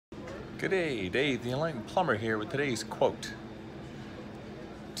G'day, Dave, the Enlightened Plumber here with today's quote.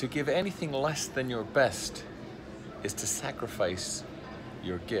 To give anything less than your best is to sacrifice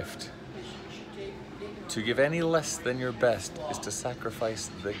your gift. To give any less than your best is to sacrifice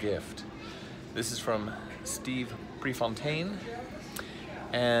the gift. This is from Steve Prefontaine,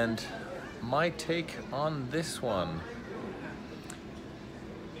 and my take on this one: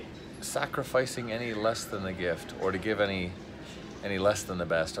 sacrificing any less than the gift, or to give any less than the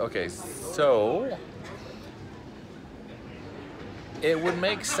best. Okay, so it would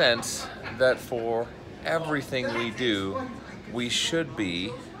make sense that for everything we do, we should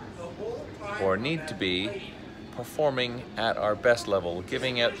be, or need to be, performing at our best level,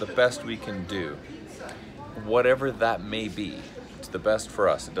 giving it the best we can do. Whatever that may be, it's the best for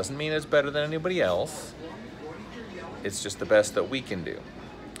us. It doesn't mean it's better than anybody else. It's just the best that we can do.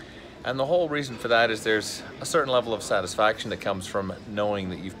 And the whole reason for that is there's a certain level of satisfaction that comes from knowing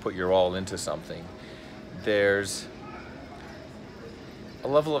that you've put your all into something. There's a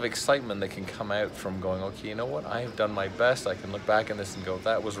level of excitement that can come out from going, okay, you know what, I have done my best. I can look back on this and go,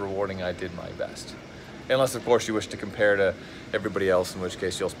 that was rewarding, I did my best. Unless, of course, you wish to compare to everybody else, in which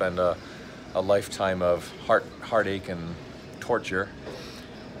case you'll spend a lifetime of heartache and torture.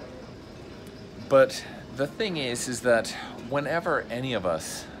 But the thing is that whenever any of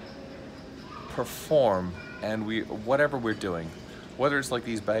us perform, and whatever we're doing, whether it's like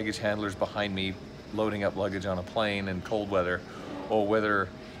these baggage handlers behind me loading up luggage on a plane in cold weather, or whether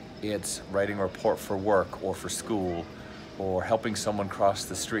it's writing a report for work or for school, or helping someone cross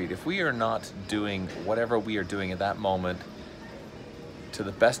the street, if we are not doing whatever we are doing at that moment to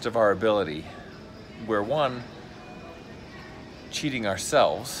the best of our ability, we're one, cheating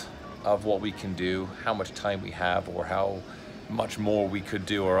ourselves of what we can do, how much time we have, or how much more we could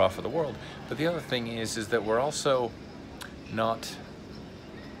do or offer the world. But the other thing is that we're also not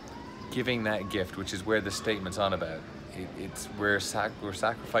giving that gift, which is where the statement's on about. We're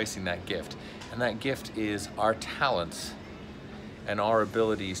sacrificing that gift, and that gift is our talents and our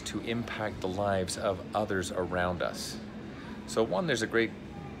abilities to impact the lives of others around us. So one, there's a great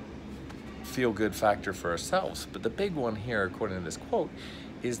feel-good factor for ourselves, but the big one here, according to this quote,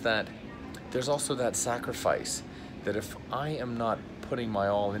 is that there's also that sacrifice, that if I am not putting my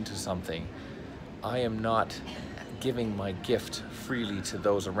all into something, I am not giving my gift freely to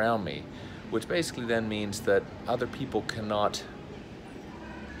those around me, which basically then means that other people cannot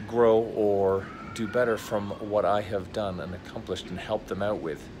grow or do better from what I have done and accomplished and helped them out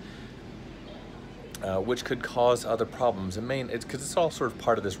with, which could cause other problems. It's because it's all sort of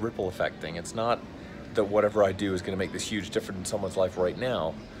part of this ripple effect thing. It's not that whatever I do is going to make this huge difference in someone's life right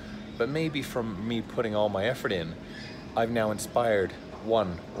now, but maybe from me putting all my effort in, I've now inspired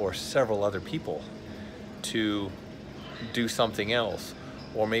one or several other people to do something else,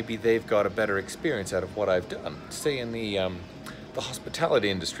 or maybe they've got a better experience out of what I've done. Say in the hospitality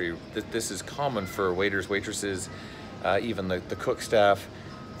industry, this is common for waiters, waitresses, even the cook staff,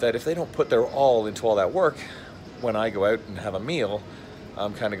 that if they don't put their all into all that work, when I go out and have a meal,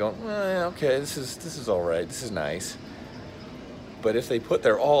 I'm kind of going, okay, this is all right, this is nice. But if they put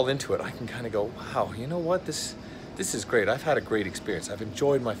their all into it, I can kind of go, wow, you know what, this is great. I've had a great experience. I've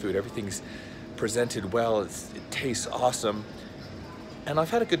enjoyed my food. Everything's presented well. It tastes awesome. And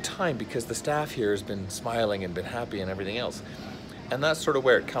I've had a good time because the staff here has been smiling and been happy and everything else. And that's sort of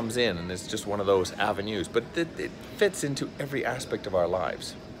where it comes in, and it's just one of those avenues. But it fits into every aspect of our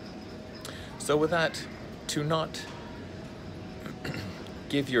lives. So with that, to not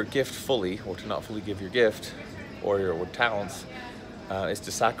give your gift fully, or to not fully give your gift or your talents, is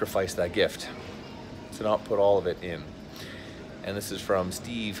to sacrifice that gift, to not put all of it in. And this is from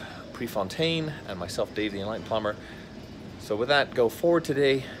Steve Prefontaine and myself, Dave the Enlightened Plumber. So with that, go forward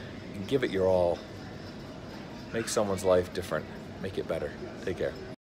today and give it your all. Make someone's life different. Make it better. Take care.